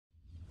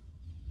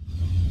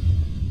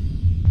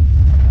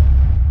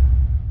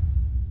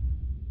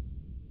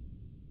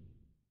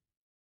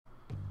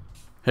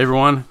Hey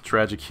everyone,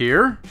 Tragic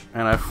here,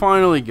 and I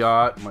finally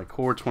got my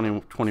Core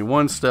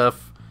 2021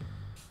 stuff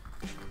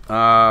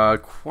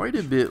quite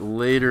a bit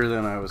later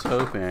than I was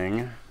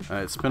hoping.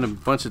 It spent a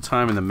bunch of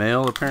time in the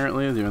mail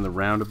apparently, doing the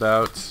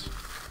roundabouts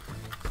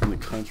in the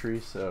country,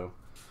 so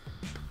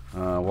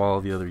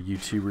while the other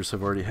YouTubers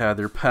have already had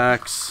their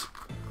packs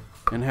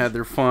and had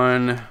their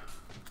fun,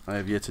 I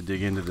have yet to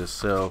dig into this,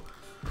 so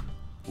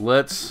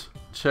let's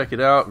check it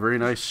out. Very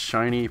nice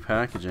shiny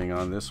packaging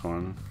on this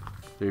one.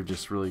 They've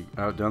just really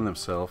outdone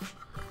themselves.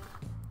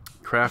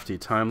 Crafty,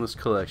 timeless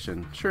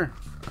collection. Sure,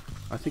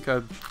 I think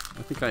I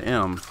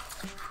am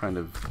kind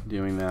of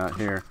doing that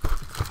here.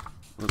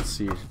 Let's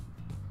see.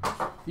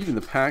 Even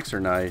the packs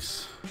are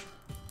nice.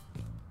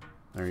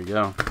 There you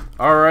go.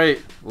 All right,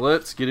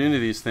 let's get into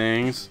these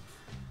things.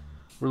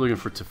 We're looking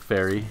for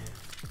Teferi.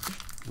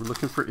 We're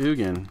looking for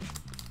Ugin.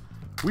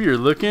 We are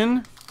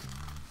looking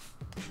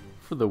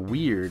for the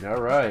weird. All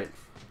right,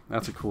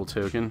 that's a cool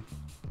token.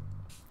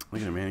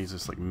 Look at him, man. He's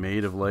just like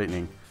made of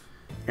lightning.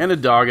 And a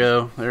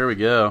doggo. There we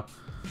go.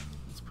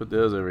 Let's put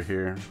those over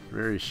here.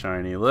 Very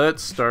shiny.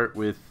 Let's start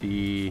with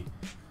the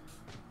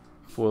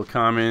foil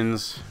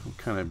commons. We'll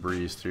kind of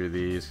breeze through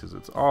these because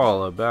it's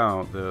all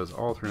about those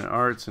alternate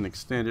arts and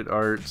extended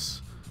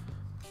arts.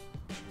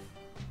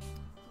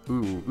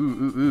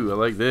 Ooh. I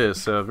like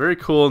this. Very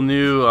cool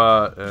new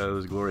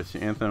this Glorious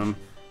Anthem.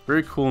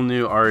 Very cool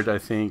new art, I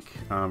think,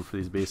 for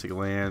these basic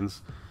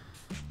lands.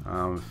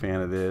 I'm a fan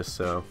of this,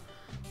 so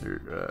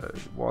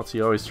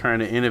Waltzy always trying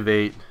to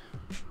innovate,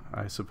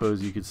 I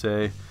suppose you could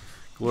say.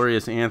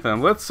 Glorious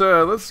Anthem. Let's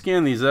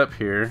scan these up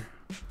here,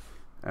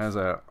 as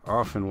I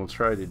often will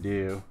try to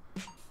do.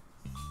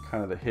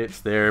 Kind of the hits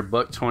there.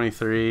 Buck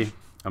 23,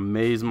 a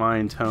Maze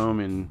Mind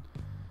Tome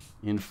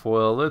in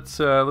foil. Let's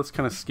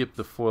kind of skip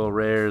the foil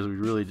rares. We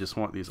really just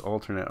want these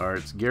alternate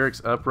arts.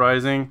 Garruk's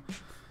Uprising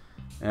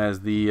as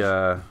the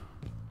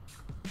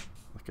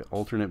like an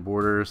alternate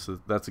border. So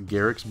that's a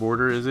Garruk's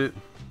border, is it?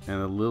 And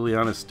a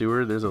Liliana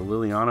Steward. There's a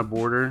Liliana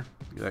border.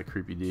 Look at that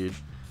creepy dude.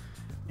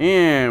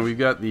 And we've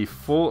got the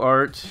full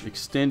art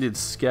extended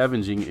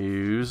Scavenging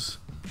Ooze.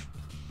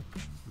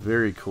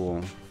 Very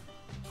cool.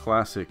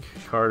 Classic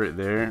card right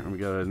there. And we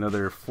got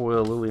another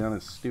foil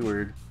Liliana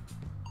Steward.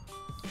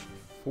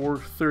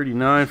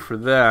 $4.39 for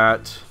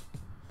that.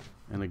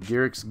 And a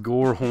Garruk's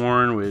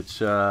Gorehorn,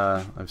 which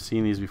I've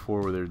seen these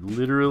before where there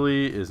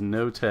literally is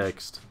no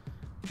text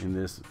in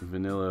this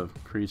vanilla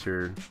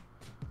creature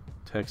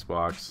text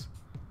box.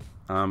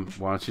 Why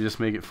don't you just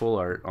make it full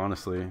art?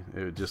 Honestly,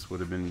 it just would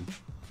have been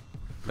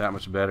that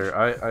much better.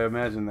 I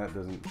imagine that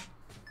doesn't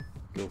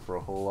go for a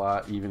whole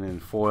lot, even in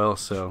foil,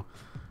 so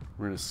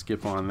we're going to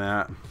skip on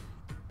that.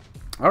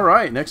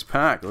 Alright, next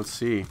pack. Let's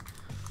see.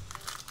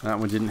 That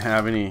one didn't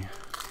have any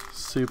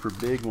super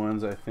big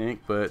ones, I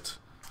think, but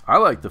I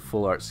like the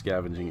full art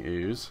Scavenging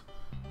Ooze.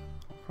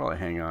 I'll probably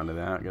hang on to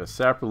that. Got a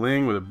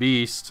Saproling with a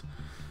Beast.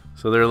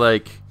 So they're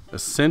like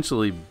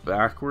essentially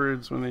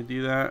backwards when they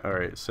do that.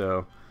 Alright,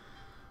 so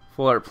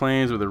full art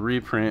Plains with a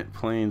reprint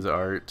Plains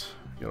art.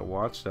 Got a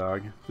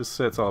Watchdog. This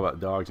set's all about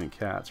dogs and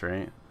cats,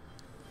 right?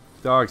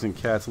 Dogs and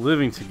cats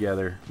living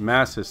together.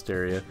 Mass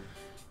hysteria.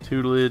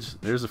 Tutelage.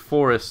 There's a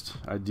forest.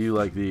 I do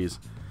like these.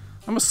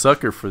 I'm a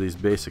sucker for these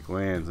basic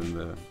lands and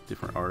the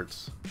different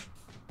arts.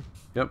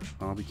 Yep,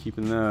 I'll be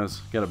keeping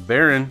those. Got a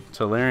Baron,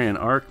 Talarian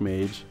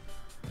Archmage.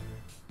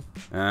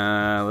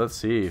 Let's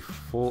see.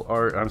 Full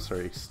art. I'm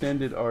sorry,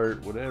 extended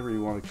art, whatever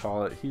you want to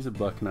call it. He's a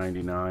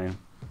 $1.99.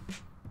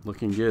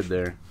 Looking good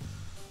there.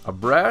 A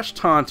Brash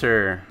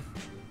Taunter.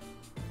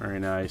 Very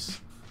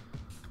nice.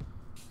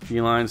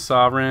 Feline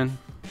Sovereign.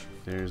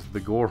 There's the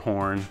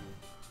Gorehorn.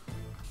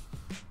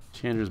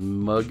 Chandra's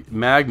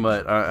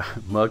Magmut.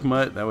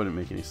 Mugmut? That wouldn't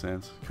make any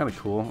sense. Kind of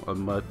cool. A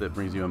mutt that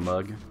brings you a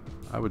mug.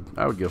 I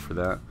would go for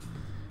that.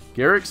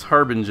 Garruk's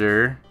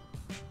Harbinger.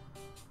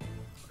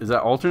 Is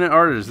that alternate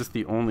art or is this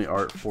the only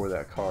art for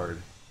that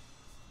card?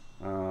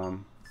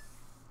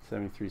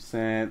 73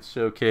 cents.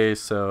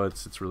 Showcase. So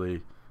it's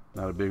really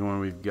not a big one.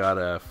 We've got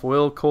a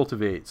foil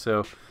Cultivate.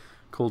 So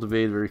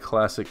Cultivate, very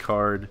classic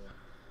card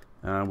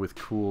with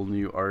cool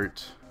new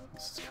art.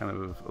 This is kind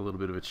of a little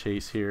bit of a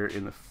chase here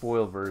in the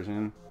foil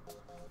version.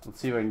 Let's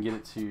see if I can get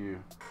it to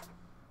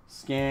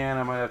scan.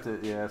 I might have to,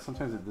 yeah,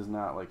 sometimes it does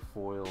not like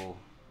foil.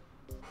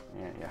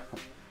 Yeah.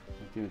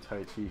 I'm doing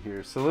Tai Chi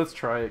here. So let's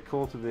try it.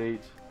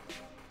 Cultivate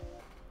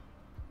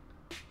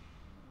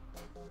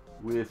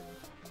with,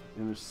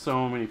 and there's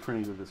so many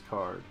printings of this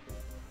card.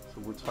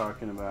 So we're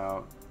talking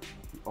about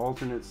the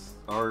alternate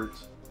art,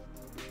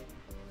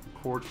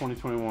 Core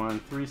 2021,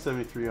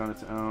 $3.73 on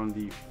its own.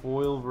 The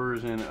foil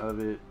version of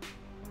it,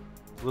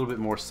 a little bit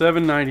more,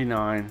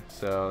 $7.99.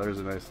 So there's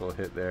a nice little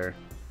hit there.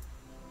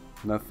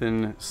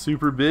 Nothing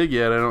super big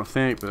yet, I don't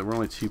think, but we're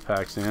only 2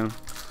 packs in.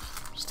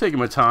 Just taking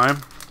my time.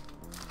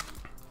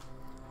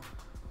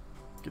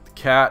 Get the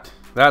cat.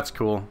 That's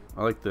cool.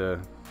 I like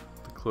the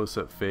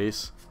close-up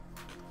face.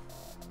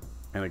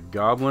 And a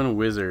Goblin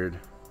Wizard.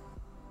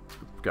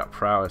 Got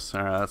prowess.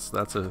 All right,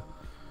 that's a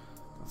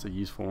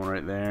useful one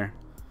right there.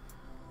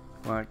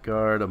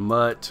 Blackguard, a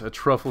Mutt, a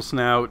Truffle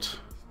Snout,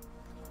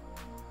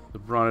 The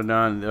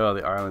Bronodon, oh,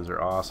 the islands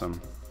are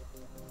awesome.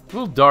 A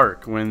little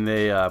dark when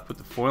they put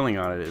the foiling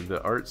on it.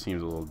 The art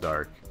seems a little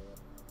dark,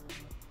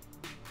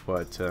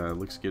 but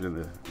looks good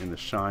in the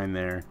shine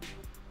there.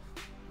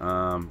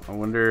 I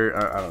wonder.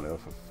 I don't know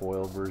if a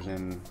foil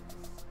version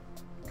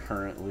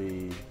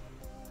currently,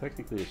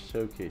 technically a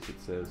showcase.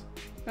 It says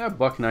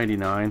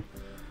 $1.99.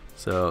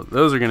 So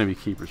those are going to be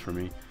keepers for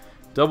me.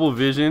 Double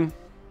Vision.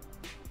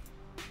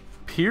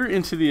 Peer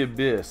into the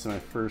Abyss. My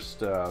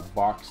first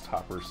box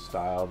topper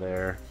style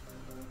there.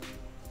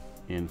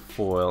 In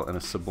foil, and a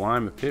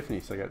Sublime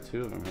Epiphany, so I got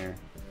two of them here.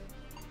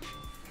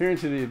 Peer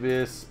into the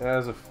Abyss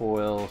as a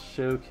foil,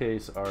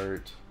 showcase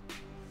art,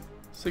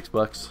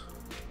 $6.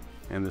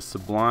 And the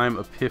Sublime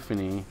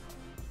Epiphany,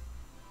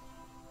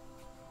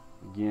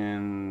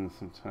 again,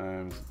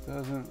 sometimes it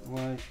doesn't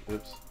like,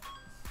 oops,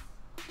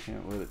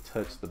 can't let it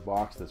touch the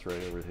box that's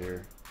right over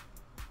here.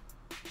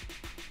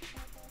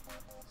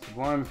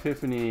 Sublime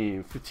Epiphany,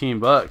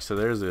 $15, so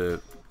there's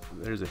a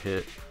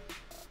hit.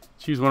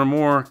 Choose one or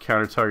more,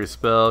 counter target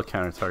spell,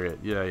 counter target,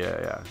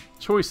 yeah.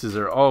 Choices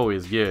are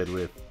always good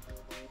with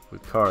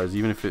cards,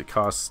 even if it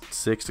costs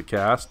 6 to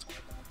cast.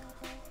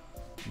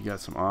 You got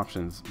some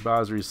options.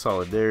 Basri's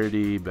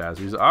Solidarity,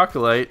 Basri's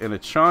Acolyte, and a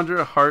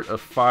Chandra Heart of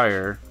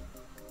Fire,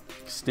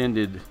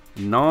 extended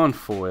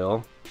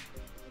non-foil.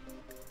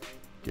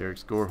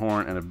 Garrick's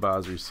Gorehorn and a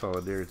Basri's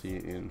Solidarity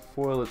in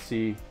foil. Let's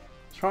see,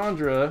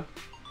 Chandra,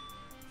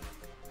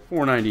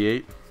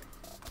 $4.98.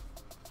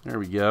 There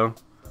we go.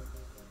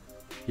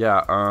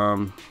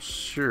 Yeah,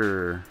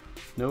 sure.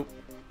 Nope.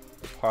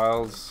 The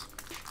piles,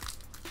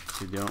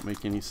 they don't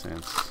make any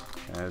sense,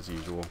 as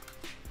usual.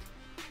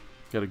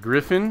 Got a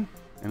Griffin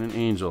and an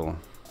Angel.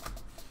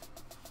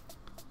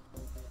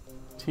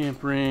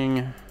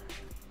 Tampering.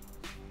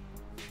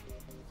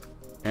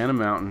 And a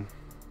Mountain.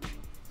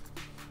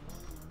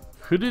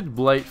 Hooded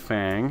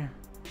Blightfang,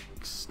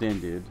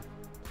 extended.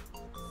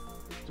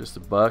 Just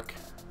 $1.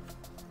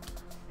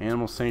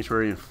 Animal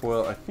Sanctuary in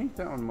foil. I think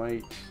that one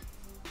might...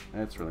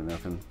 That's really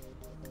nothing.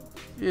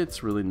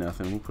 It's really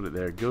nothing. We'll put it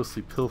there.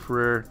 Ghostly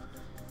Pilferer.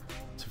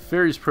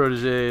 Teferi's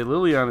Protege.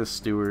 Liliana's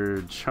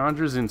Steward.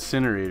 Chandra's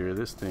Incinerator.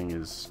 This thing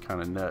is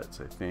kind of nuts,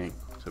 I think,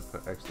 to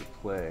actually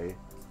play.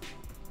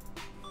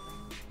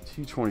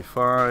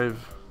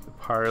 225. The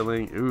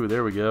Pyreling. Ooh,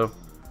 there we go.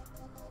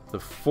 The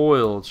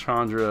foil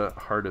Chandra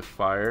Heart of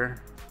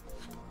Fire.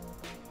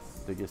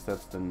 I guess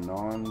that's the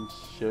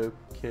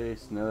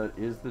non-showcase. No, that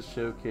is the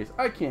showcase.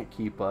 I can't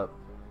keep up.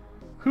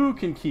 Who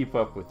can keep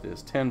up with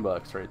this?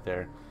 $10 right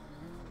there.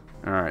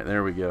 Alright,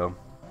 there we go.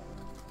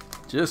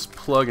 Just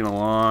plugging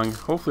along.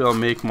 Hopefully I'll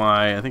make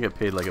my... I think I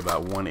paid like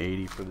about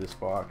 $180 for this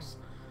box.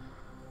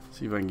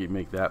 See if I can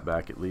make that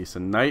back at least. A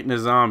Knight and a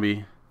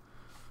Zombie.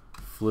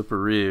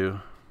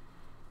 Flipperoo.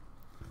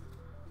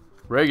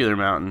 Regular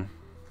Mountain.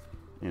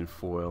 In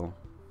foil.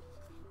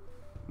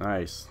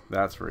 Nice.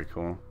 That's very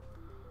cool.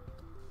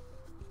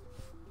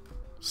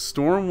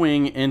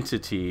 Stormwing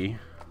Entity.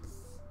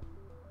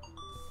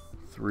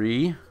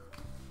 3.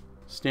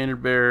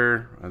 Standard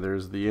Bearer.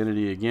 There's the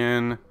Entity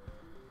again.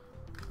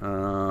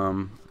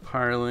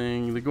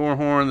 Pyreling. The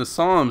Gorehorn. The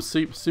Solemn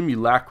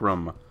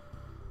Simulacrum.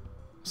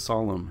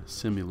 Solemn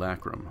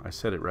Simulacrum. I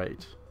said it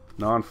right.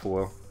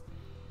 Non-foil.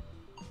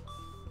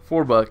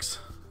 $4.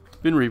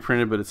 Been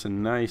reprinted, but it's a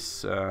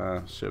nice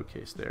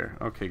showcase there.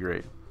 Okay,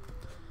 great.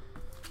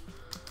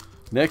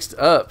 Next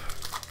up.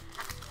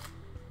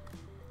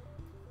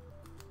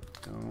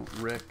 Don't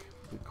wreck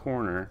the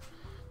corner.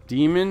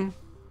 Demon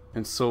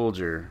and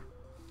Soldier.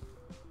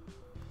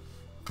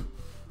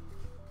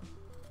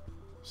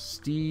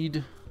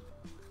 Steed.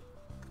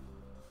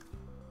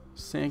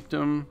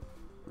 Sanctum.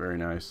 Very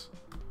nice.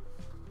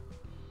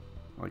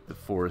 I like the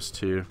forest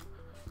too.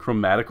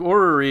 Chromatic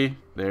Orrery.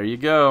 There you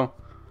go.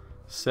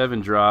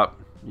 7-drop.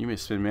 You may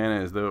spend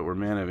mana as though it were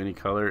mana of any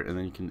color, and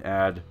then you can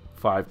add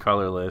 5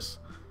 colorless.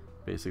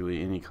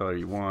 Basically any color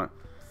you want.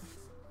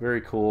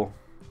 Very cool.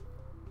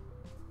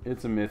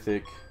 It's a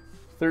mythic.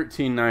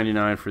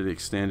 $13.99 for the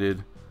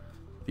extended.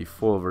 The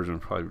full version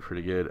would probably be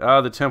pretty good.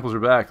 Ah, the temples are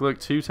back. Look,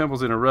 2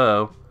 temples in a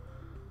row.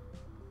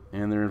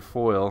 And they're in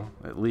foil,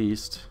 at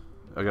least.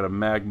 I got a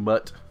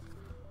Magmut.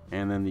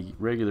 And then the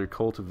regular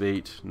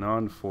Cultivate,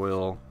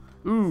 non-foil.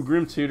 Ooh,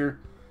 Grim Tutor.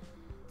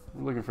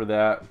 I'm looking for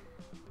that.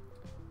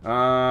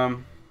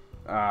 Come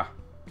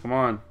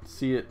on,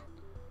 see it.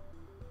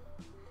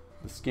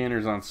 The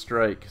scanner's on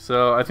strike.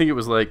 So I think it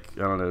was like,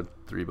 I don't know,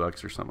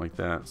 $3 or something like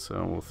that.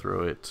 So we'll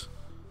throw it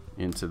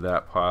into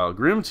that pile.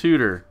 Grim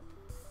Tutor.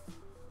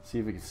 See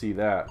if we can see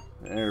that.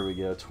 There we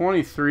go.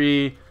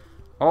 23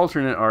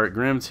 alternate art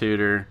Grim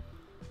Tutor.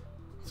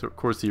 So of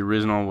course the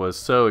original was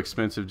so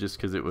expensive just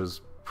because it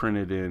was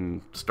printed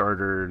in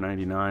starter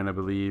 99, I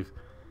believe,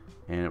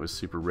 and it was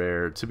super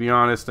rare. To be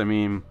honest, I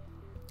mean,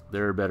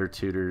 there are better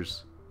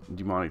tutors.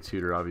 Demonic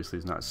Tutor obviously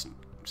is not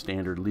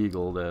standard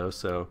legal though,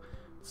 so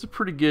it's a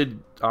pretty good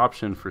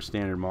option for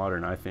standard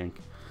modern, I think.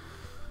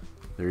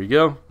 There you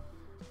go.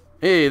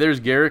 Hey, there's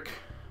Garrick.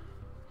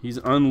 He's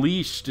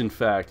unleashed, in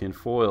fact, in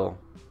foil.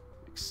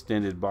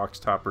 Extended box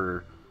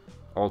topper,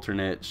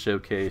 alternate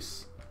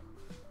showcase.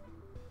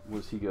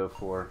 What does he go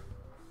for?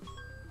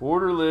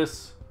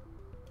 Borderless,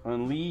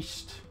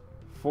 Unleashed,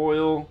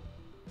 Foil,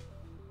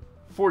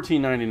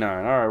 $14.99.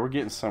 All right, we're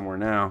getting somewhere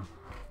now.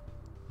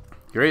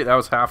 Great, that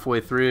was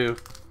halfway through.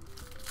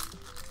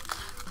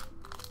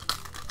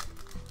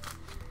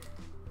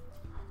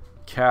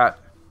 Cat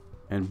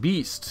and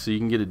Beast, so you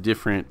can get a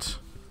different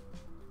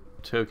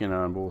token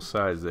on both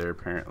sides there,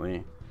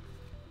 apparently.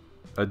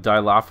 A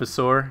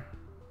Dilophosaur,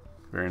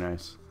 very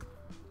nice.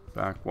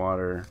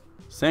 Backwater.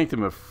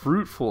 Sanctum of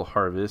Fruitful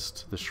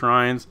Harvest. The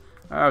Shrines.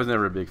 I was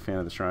never a big fan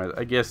of the Shrines.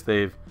 I guess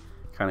they've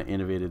kind of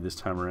innovated this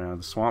time around.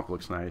 The Swamp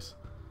looks nice.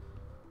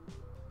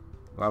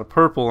 A lot of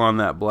purple on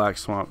that black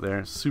swamp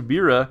there.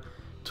 Subira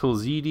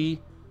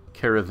Tulzidi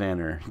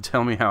Caravaner.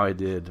 Tell me how I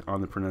did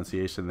on the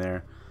pronunciation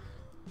there.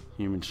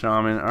 Human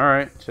Shaman.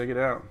 Alright, check it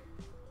out.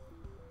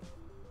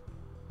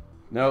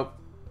 Nope.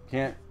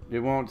 Can't.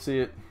 You won't see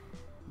it.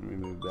 Let me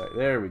move back.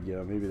 There we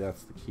go. Maybe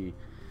that's the key.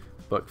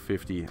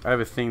 $1.50. I have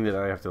a thing that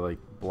I have to like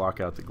block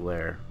out the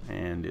glare,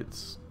 and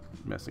it's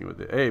messing with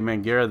it. Hey,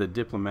 Mangara the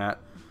Diplomat.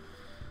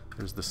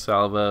 There's the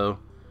Salvo.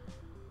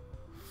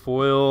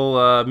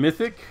 Foil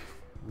Mythic.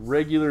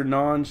 Regular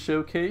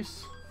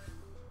non-showcase.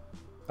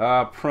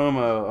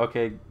 Promo.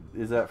 Okay,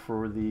 is that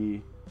for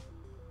the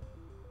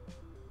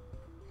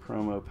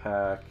promo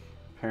pack?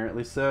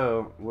 Apparently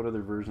so. What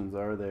other versions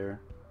are there?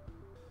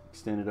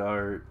 Extended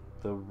art,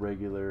 the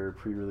regular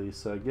pre-release.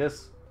 So I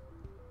guess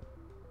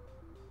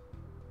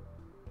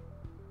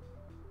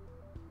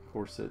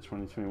Core Set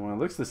 2021. It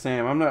looks the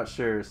same. I'm not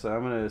sure, so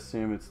I'm gonna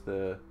assume it's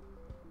the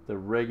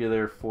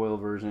regular foil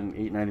version,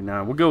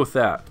 $8.99. We'll go with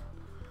that.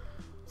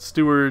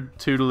 Steward,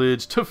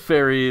 Tutelage,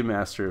 Teferi,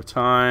 Master of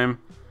Time,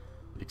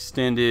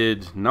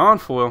 extended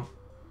non-foil,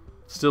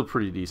 still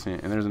pretty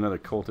decent. And there's another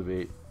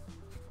Cultivate.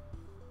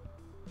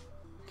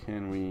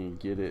 Can we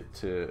get it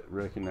to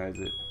recognize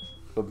it?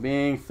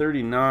 Bang,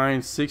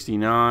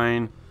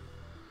 $39.69.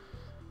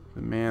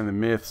 The man, the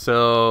myth.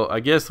 So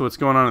I guess what's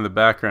going on in the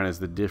background is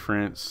the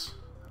difference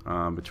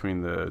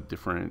between the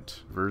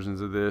different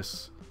versions of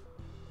this.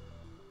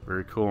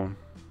 Very cool.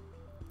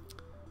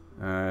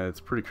 It's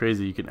pretty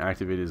crazy. You can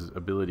activate his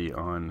ability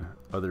on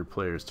other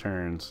players'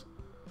 turns.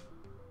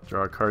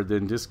 Draw a card,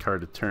 then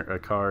discard a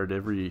card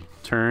every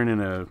turn in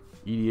a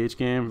EDH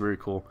game. Very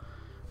cool.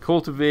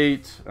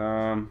 Cultivate.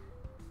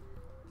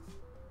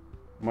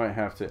 Might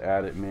have to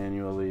add it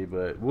manually,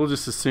 but we'll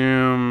just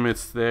assume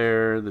it's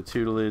there. The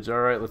Tutelage.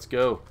 All right, let's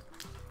go.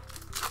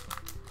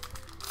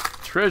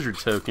 Treasure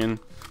token.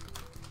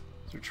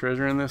 Is there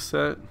treasure in this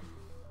set?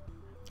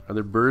 Are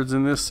there birds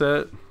in this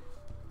set?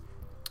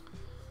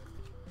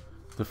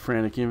 The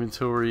Frantic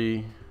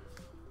Inventory.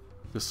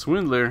 The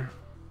Swindler.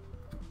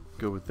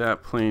 Go with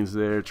that. Planes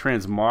there.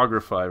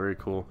 Transmogrify. Very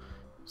cool.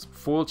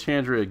 Foil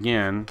Chandra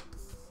again.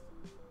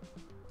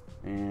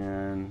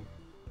 And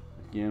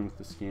again with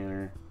the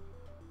scanner.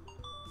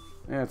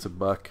 That's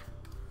 $1.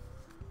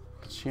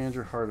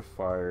 Chandra, Heart of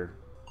Fire.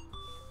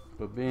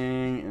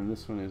 Bang, and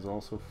this one is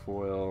also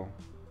foil.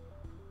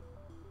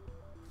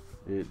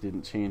 It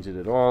didn't change it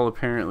at all,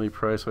 apparently,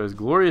 price-wise.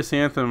 Glorious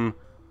Anthem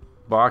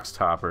box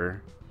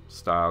topper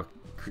style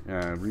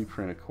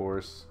reprint, of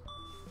course.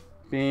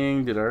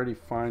 Bing, did I already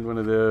find one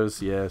of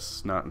those?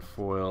 Yes, not in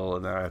foil,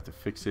 and now I have to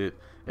fix it.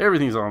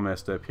 Everything's all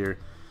messed up here.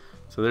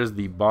 So there's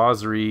the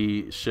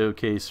Bosri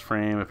showcase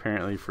frame,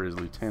 apparently, for his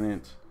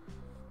lieutenant.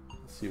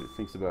 See what it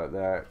thinks about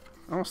that.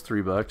 Almost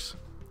 $3.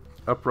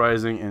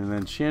 Uprising, and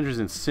then Chandra's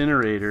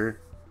Incinerator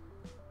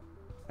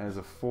as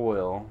a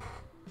foil.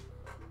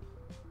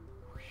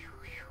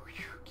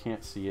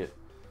 Can't see it.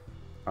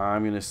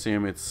 I'm gonna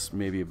assume it's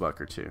maybe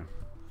 $1 or $2.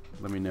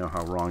 Let me know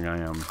how wrong I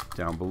am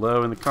down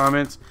below in the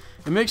comments,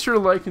 and make sure to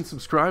like and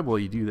subscribe while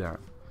you do that.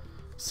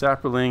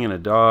 Sapperling and a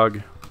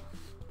dog,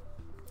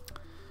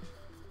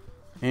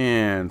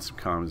 and some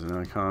commons and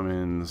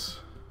uncommons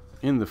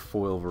in the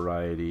foil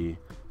variety.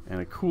 And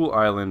a cool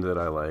island that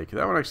I like.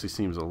 That one actually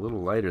seems a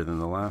little lighter than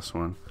the last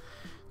one.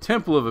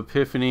 Temple of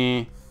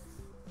Epiphany.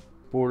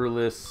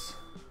 Borderless.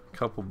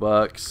 Couple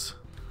bucks.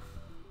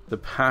 The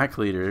pack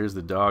leader. Here's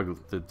the dog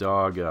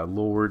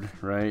lord,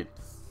 right?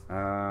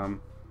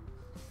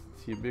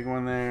 See a big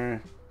one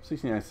there.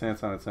 69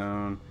 cents on its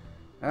own.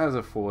 As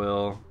a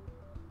foil.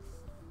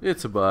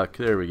 It's $1.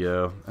 There we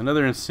go.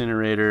 Another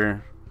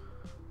incinerator.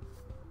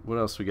 What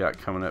else we got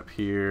coming up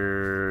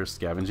here?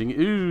 Scavenging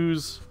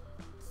Ooze.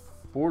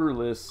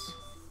 Borderless.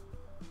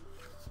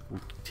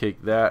 We'll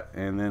take that,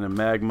 and then a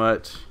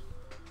Magmut.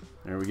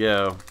 There we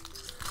go.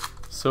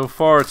 So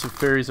far,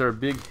 Teferi's our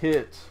big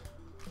hit.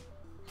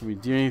 Can we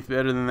do anything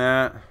better than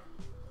that?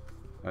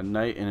 A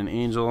Knight and an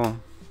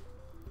Angel.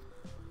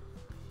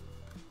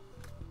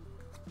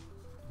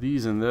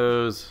 These and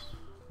those.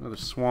 Another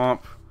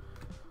Swamp.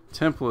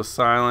 Temple of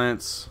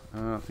Silence.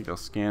 I think I'll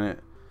scan it.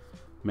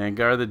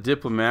 Mangar the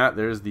Diplomat.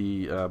 There's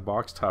the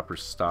box topper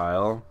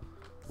style.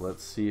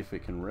 Let's see if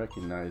it can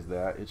recognize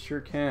that. It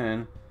sure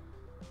can.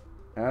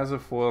 As a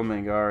foil,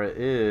 Mangara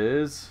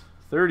is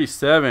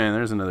 37.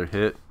 There's another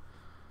hit.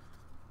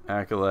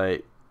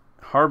 Acolyte.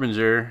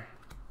 Harbinger.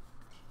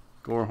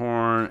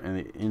 Gorehorn and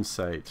the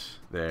Insight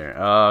there.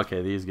 Oh,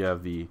 okay, these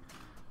have the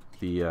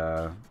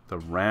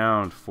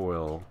round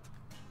foil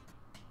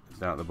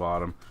down at the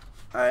bottom.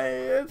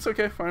 It's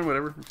okay, fine,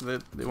 whatever.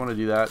 They want to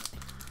do that.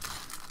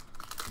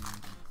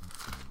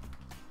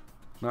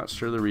 Not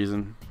sure the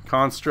reason.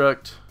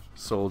 Construct,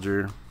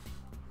 Soldier,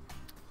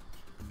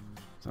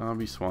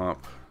 Zombie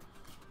Swamp,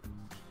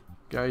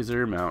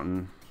 Geyser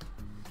Mountain,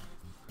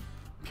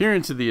 Peer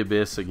into the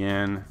Abyss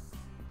again.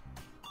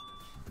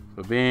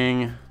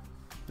 Ba-bing.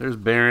 There's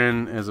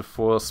Baron as a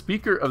foil.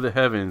 Speaker of the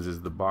Heavens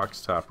is the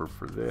box topper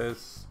for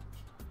this.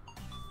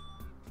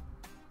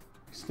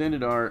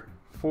 Extended art,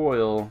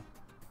 foil,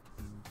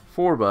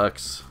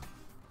 $4.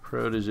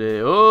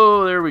 Protege.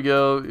 Oh, there we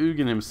go.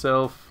 Ugin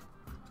himself.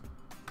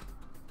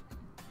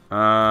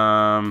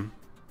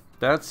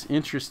 That's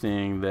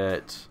interesting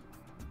that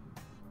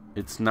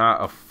it's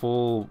not a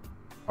full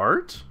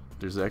art.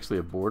 There's actually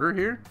a border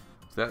here.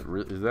 Is that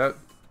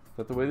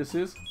the way this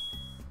is?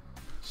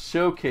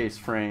 Showcase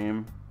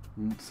frame.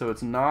 So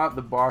it's not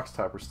the box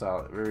topper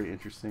style. Very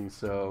interesting.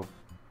 So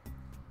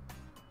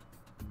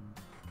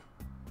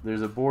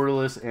there's a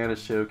borderless and a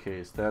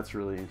showcase. That's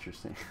really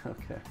interesting.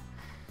 Okay.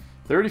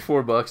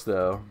 $34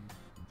 though.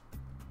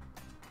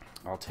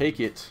 I'll take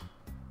it.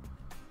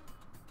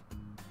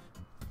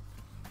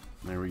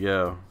 There we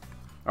go.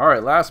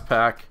 Alright, last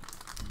pack.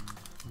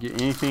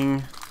 Get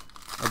anything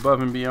above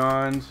and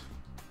beyond.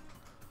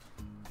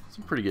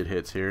 Some pretty good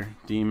hits here.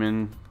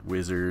 Demon,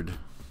 Wizard.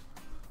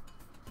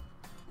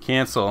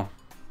 Cancel.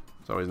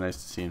 It's always nice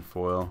to see in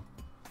foil.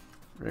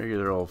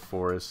 Regular old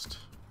forest.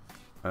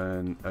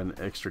 And an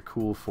extra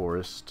cool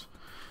forest.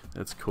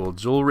 That's cool.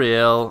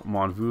 Jolrael,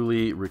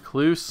 Monvuli,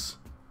 Recluse.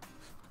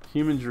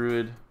 Human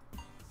Druid.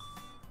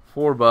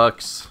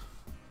 $4.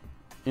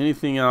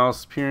 Anything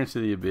else? Peer into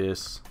the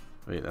Abyss.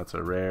 Wait, that's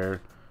a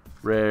rare.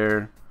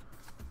 Rare.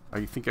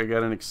 I think I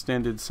got an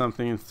extended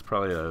something. It's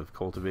probably a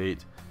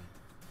Cultivate.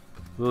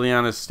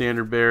 Liliana's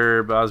Standard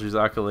Bearer, Bowser's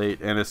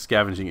Acolyte, and a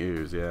Scavenging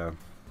Ooze. Yeah.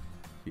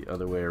 The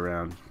other way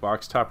around.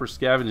 Box Topper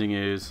Scavenging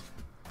Ooze.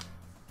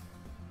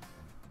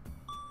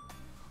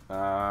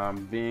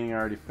 Bing, I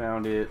already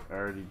found it. I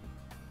already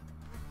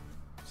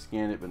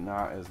scanned it, but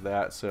not as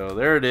that. So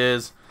there it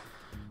is.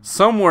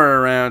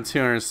 Somewhere around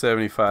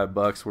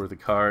 $275 worth of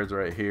cards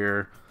right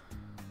here.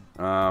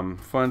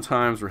 Fun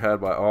times were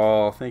had by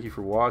all. Thank you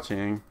for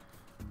watching.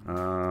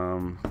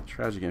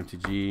 Tragic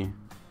MTG.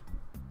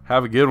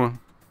 Have a good one.